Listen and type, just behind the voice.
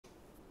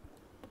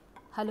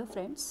Hello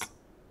friends.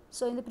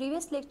 So in the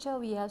previous lecture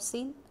we have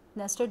seen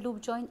nested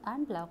loop join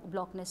and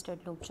block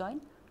nested loop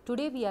join.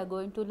 Today we are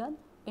going to learn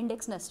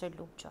index nested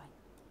loop join.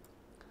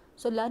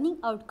 So learning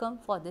outcome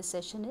for this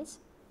session is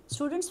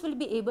students will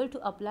be able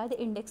to apply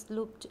the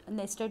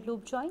nested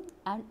loop join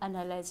and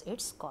analyze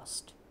its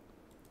cost.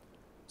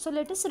 So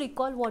let us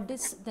recall what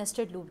is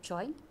nested loop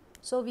join.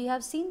 So we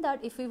have seen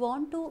that if we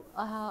want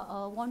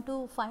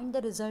to find the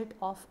result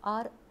of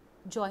R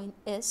join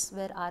S,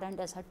 where R and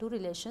S are two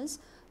relations,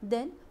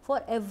 then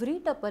for every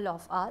tuple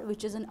of R,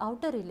 which is an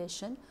outer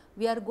relation,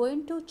 we are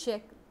going to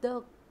check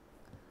the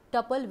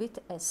tuple with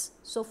S.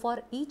 So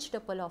for each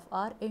tuple of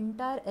R,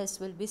 entire S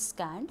will be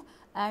scanned,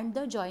 and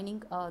the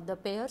joining the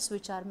pairs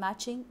which are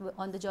matching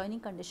on the joining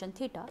condition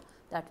theta,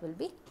 that will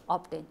be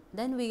obtained.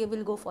 Then we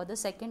will go for the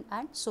second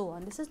and so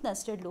on. This is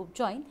nested loop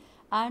join,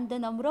 and the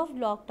number of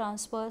block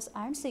transfers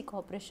and seek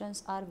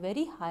operations are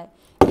very high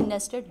in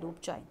nested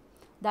loop join.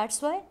 That's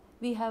why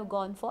we have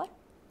gone for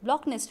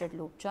block nested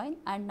loop join,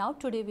 and now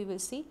today we will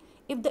see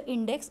if the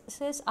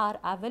indexes are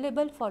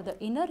available for the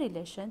inner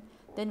relation,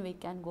 then we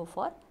can go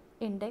for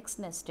index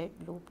nested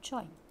loop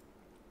join.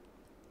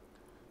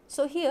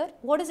 So here,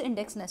 what is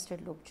index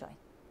nested loop join?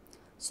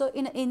 So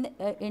in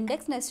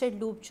index nested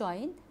loop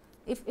join,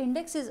 if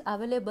index is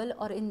available,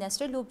 or in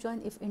nested loop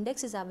join, if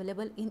index is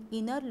available in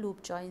inner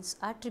loop joins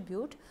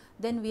attribute,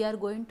 then we are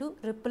going to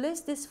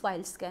replace this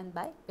file scan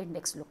by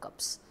index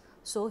lookups.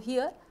 So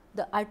here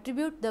the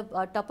attribute, the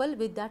tuple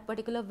with that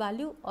particular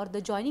value or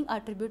the joining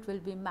attribute will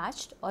be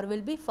matched or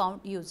will be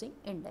found using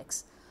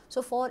index.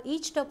 So for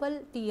each tuple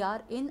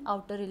TR in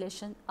outer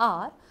relation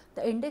R,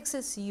 the index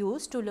is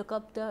used to look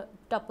up the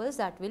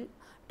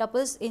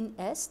tuples in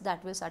S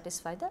that will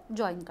satisfy the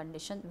join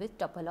condition with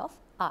tuple of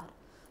R.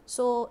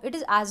 So it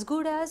is as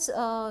good as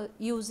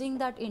using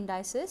that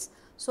indices.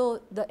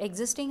 So the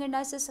existing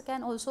indices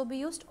can also be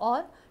used,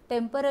 or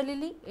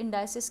temporarily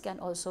indices can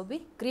also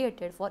be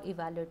created for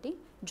evaluating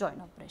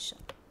join operation.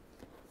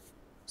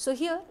 So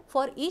here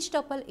for each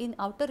tuple in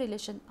outer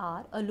relation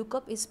R, a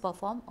lookup is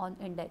performed on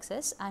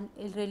indexes and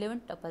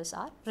irrelevant tuples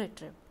are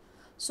retrieved.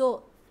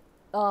 So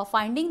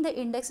finding the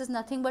index is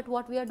nothing but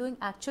what we are doing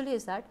actually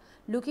is that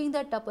looking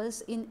the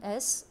tuples in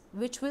S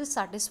which will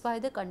satisfy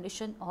the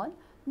condition on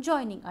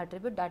joining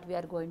attribute that we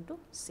are going to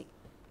see.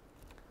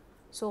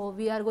 So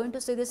we are going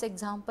to see this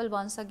example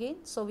once again.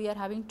 So we are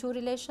having two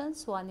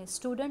relations, one is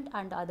student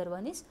and the other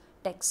one is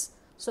text.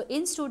 So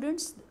in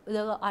students,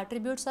 the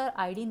attributes are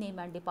ID, name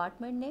and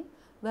department name,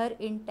 where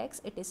in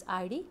text it is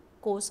ID,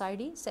 course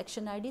ID,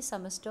 section ID,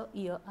 semester,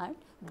 year and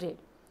grade.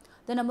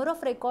 The number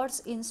of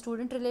records in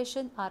student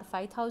relation are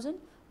 5000,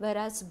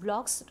 whereas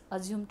blocks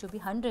assumed to be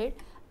 100,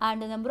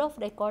 and the number of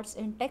records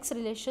in text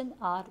relation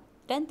are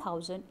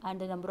 10,000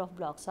 and the number of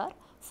blocks are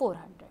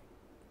 400.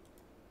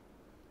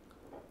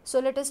 So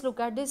let us look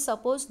at this.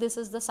 Suppose this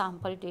is the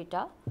sample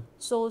data.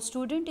 So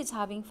student is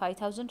having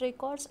 5000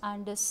 records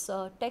and this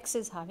text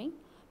is having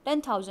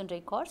 10,000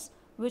 records,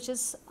 which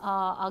is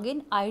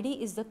again ID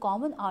is the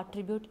common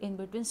attribute in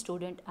between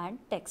student and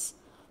text.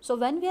 So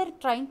when we are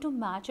trying to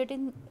match it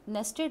in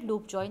nested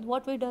loop join,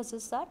 what we does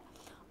is that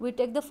we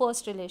take the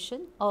first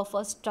relation or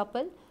first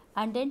tuple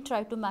and then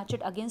try to match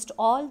it against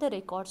all the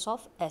records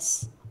of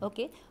S.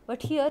 Okay,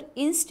 but here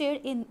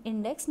instead in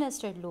index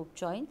nested loop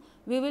join,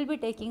 we will be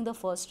taking the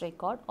first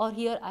record, or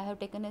here I have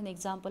taken an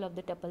example of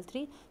the tuple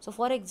 3. So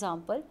for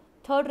example,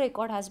 third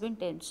record has been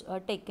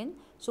taken.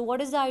 So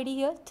what is the ID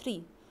here?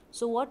 3.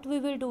 So what we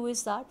will do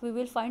is that we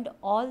will find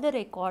all the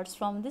records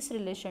from this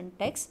relation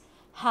text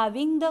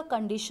having the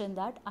condition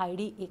that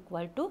ID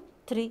equal to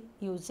 3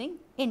 using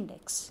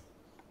index.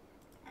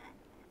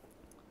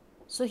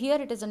 So here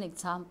it is an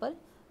example.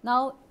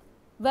 Now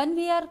when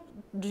we are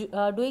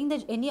doing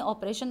any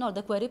operation or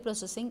the query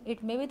processing,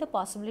 it may be the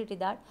possibility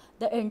that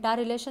the entire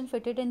relation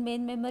fitted in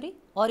main memory,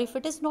 or if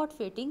it is not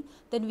fitting,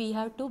 then we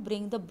have to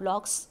bring the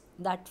blocks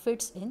that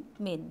fits in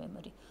main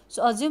memory.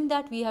 So assume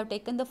that we have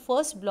taken the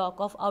first block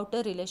of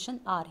outer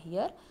relation R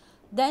here,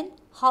 then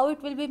how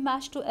it will be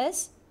matched to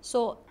S?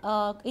 So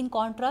in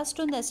contrast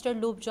to nested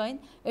loop join,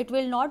 it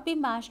will not be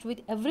matched with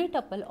every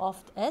tuple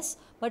of S,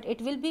 but it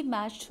will be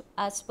matched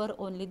as per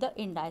only the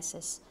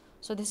indices.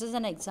 So this is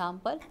an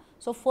example.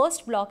 So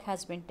first block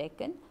has been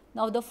taken.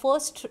 Now the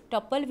first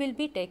tuple will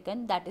be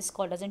taken, that is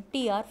called as in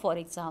TR for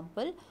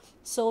example.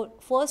 So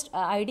first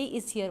ID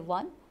is here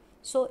 1.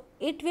 So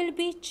it will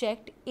be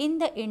checked in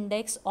the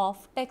index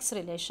of text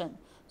relation.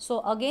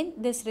 So again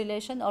this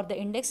relation or the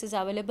index is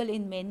available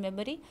in main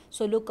memory.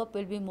 So lookup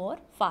will be more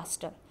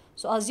faster.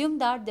 So assume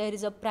that there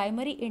is a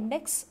primary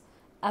index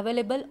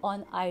available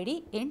on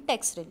ID in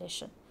text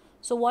relation.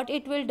 So what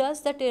it will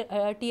does that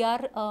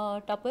TR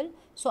tuple,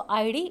 so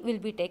ID will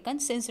be taken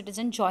since it is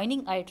in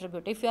joining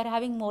attribute. If you are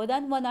having more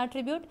than one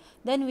attribute,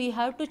 then we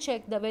have to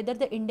check whether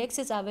the index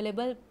is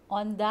available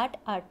on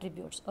that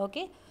attributes.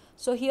 Okay.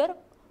 So here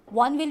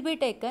one will be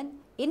taken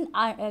in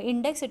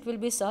index, it will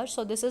be searched.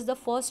 So this is the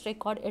first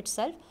record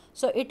itself.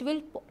 So it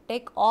will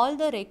take all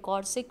the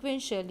records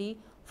sequentially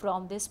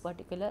from this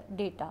particular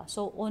data.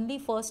 So only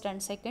first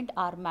and second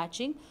are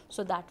matching,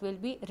 so that will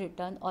be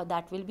returned or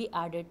that will be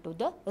added to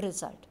the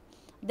result.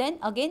 Then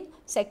again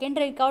second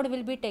record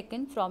will be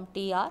taken from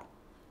TR,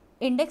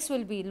 index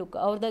will be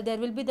there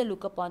will be the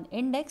lookup on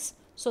index.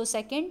 So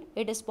second,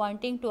 it is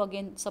pointing to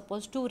again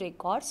suppose 2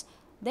 records,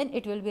 then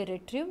it will be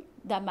retrieved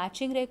the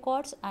matching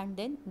records and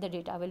then the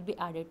data will be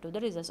added to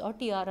the results, or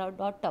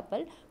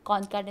tr.tuple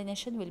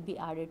concatenation will be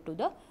added to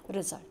the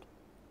result.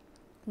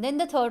 Then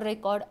the third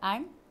record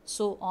and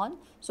so on.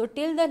 So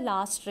till the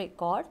last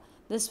record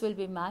this will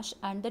be matched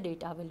and the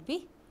data will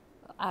be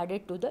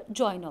added to the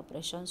join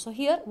operation. So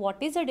here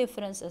what is the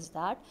difference is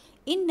that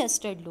in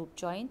nested loop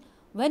join,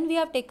 when we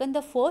have taken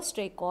the first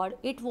record,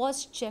 it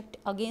was checked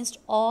against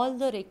all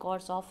the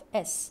records of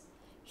S.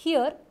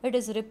 Here it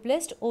is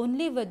replaced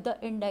only with the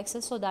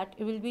indexes, so that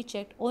it will be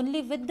checked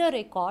only with the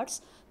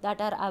records that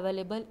are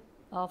available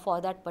for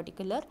that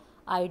particular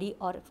ID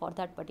or for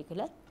that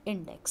particular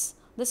index.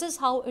 This is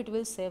how it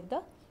will save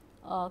the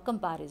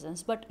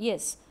comparisons. But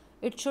yes,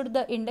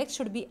 the index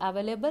should be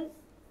available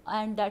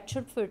and that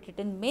should fit it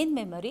in main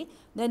memory,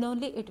 then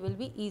only it will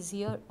be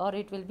easier or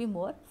it will be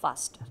more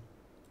faster.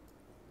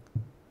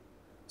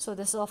 So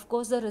this of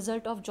course the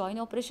result of join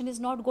operation is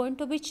not going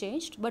to be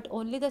changed, but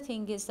only the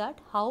thing is that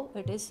how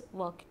it is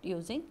worked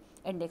using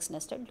index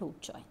nested loop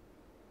join.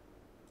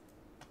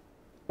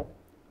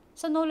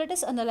 So now let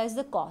us analyze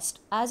the cost.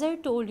 As I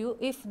told you,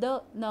 if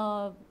the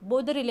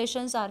both the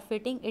relations are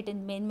fitting it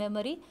in main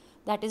memory,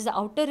 that is the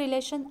outer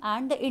relation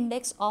and the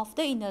index of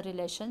the inner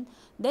relation,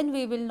 then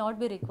we will not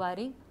be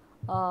requiring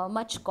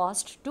much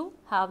cost to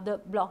have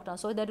the block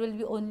transfer. So there will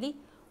be only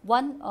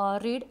one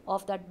read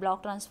of that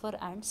block transfer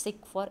and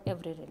seek for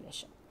every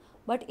relation.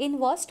 But in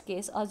worst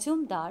case,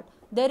 assume that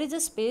there is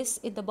a space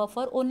in the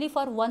buffer only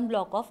for one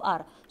block of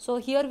R. So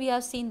here we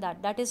have seen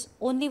that is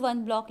only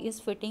one block is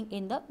fitting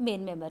in the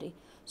main memory.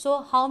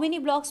 So how many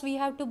blocks we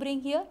have to bring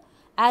here?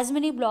 As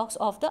many blocks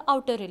of the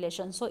outer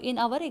relation. So in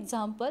our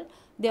example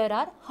there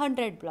are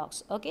 100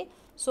 blocks. Okay.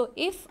 So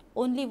if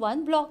only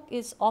one block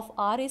is of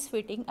R is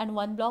fitting and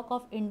one block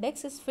of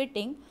index is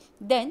fitting,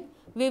 then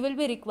we will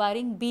be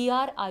requiring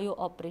BR IO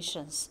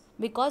operations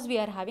because we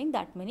are having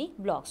that many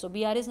blocks. So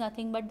BR is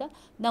nothing but the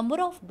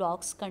number of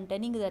blocks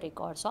containing the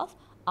records of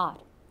R.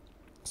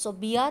 So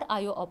BR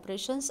IO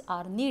operations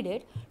are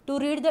needed to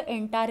read the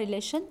entire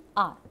relation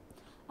R,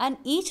 and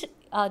each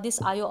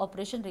this IO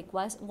operation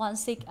requires one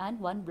seek and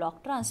one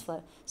block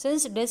transfer.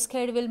 Since disk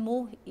head will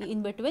move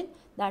in between,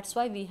 that's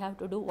why we have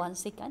to do one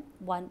seek and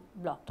one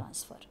block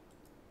transfer.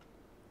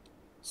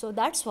 So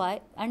that's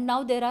why, and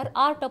now there are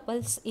R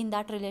tuples in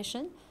that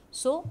relation.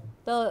 So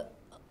the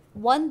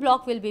one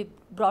block will be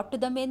brought to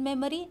the main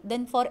memory,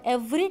 then for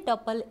every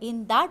tuple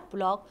in that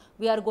block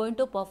we are going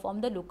to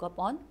perform the lookup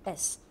on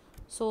S.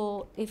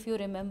 So if you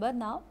remember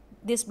now,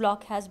 this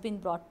block has been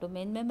brought to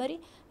main memory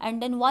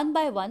and then one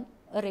by one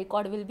a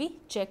record will be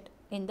checked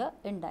in the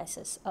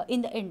indices,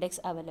 in the index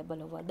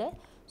available over there.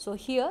 So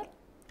here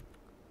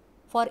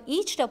for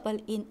each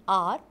tuple in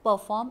R,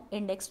 perform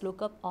index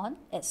lookup on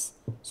S.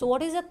 So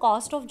what is the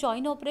cost of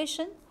join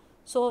operation?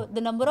 So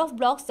the number of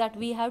blocks that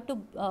we have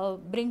to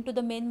bring to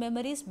the main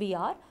memory is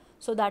BR.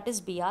 So that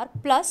is BR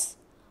plus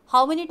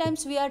how many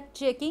times we are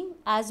checking,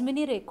 as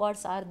many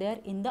records are there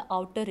in the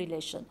outer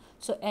relation.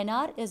 So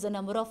NR is the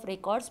number of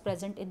records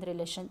present in the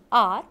relation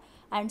R,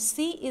 and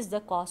C is the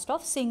cost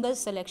of single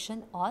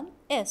selection on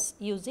S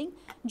using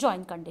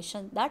join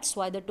condition. That's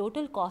why the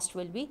total cost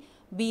will be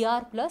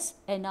BR plus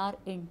NR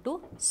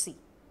into C.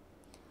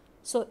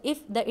 So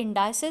if the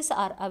indices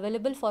are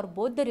available for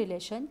both the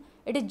relation,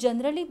 it is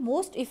generally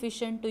most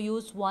efficient to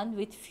use one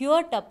with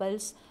fewer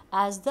tuples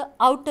as the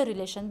outer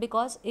relation,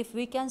 because if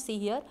we can see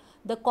here,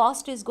 the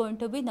cost is going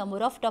to be number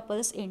of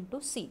tuples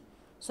into C.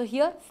 So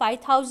here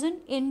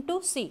 5000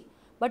 into C,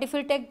 but if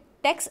we take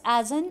text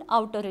as an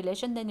outer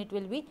relation, then it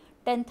will be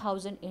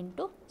 10,000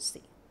 into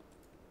C.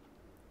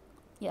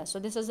 Yeah, so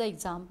this is the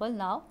example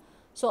now.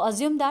 So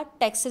assume that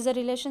text is a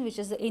relation which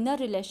is the inner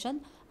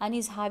relation and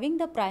is having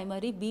the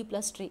primary B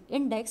plus tree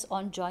index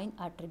on join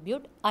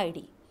attribute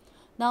ID.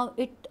 Now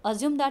it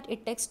assume that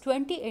it takes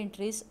 20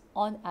 entries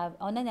on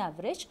an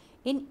average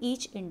in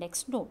each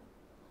index node.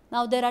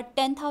 Now there are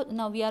 10,000.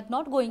 Now we are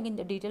not going in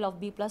the detail of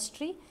B plus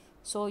tree,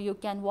 so you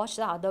can watch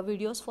the other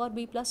videos for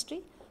B plus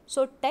tree.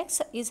 So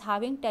text is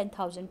having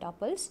 10,000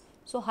 tuples.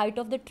 So height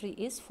of the tree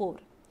is 4.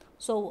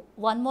 So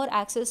one more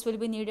access will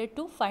be needed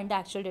to find the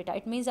actual data.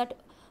 It means that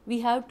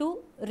we have to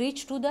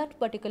reach to that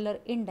particular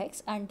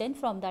index and then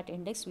from that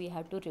index we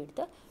have to read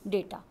the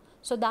data.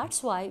 So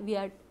that's why we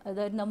are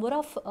the number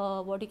of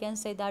what you can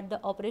say that the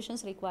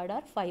operations required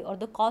are 5, or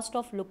the cost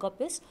of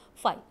lookup is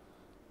 5.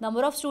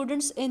 Number of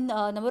students in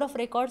number of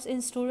records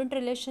in student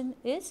relation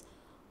is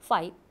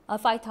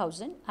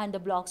 5,000 and the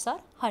blocks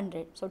are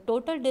 100. So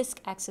total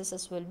disk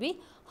accesses will be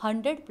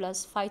 100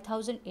 plus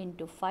 5,000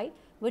 into 5,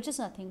 which is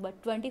nothing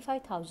but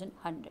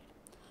 25,100.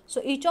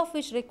 So each of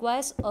which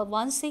requires a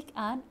one seek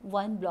and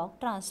one block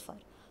transfer.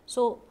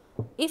 So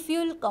if you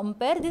will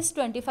compare this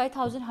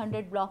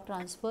 25,100 block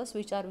transfers,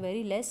 which are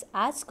very less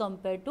as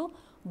compared to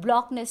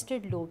block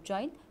nested loop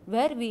join,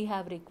 where we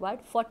have required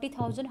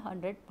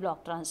 40,100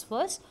 block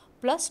transfers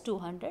plus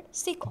 200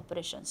 seek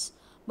operations.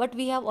 But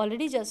we have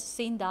already just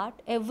seen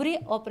that every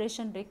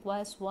operation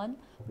requires one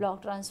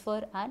block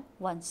transfer and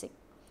one seek.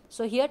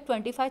 So here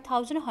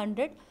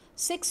 25,100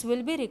 seeks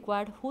will be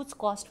required, whose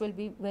cost will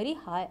be very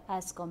high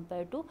as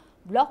compared to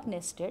block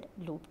nested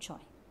loop join.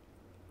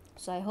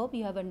 So I hope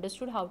you have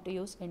understood how to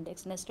use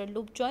index nested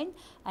loop join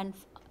and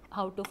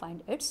how to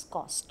find its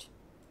cost.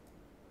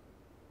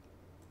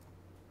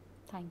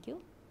 Thank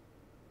you.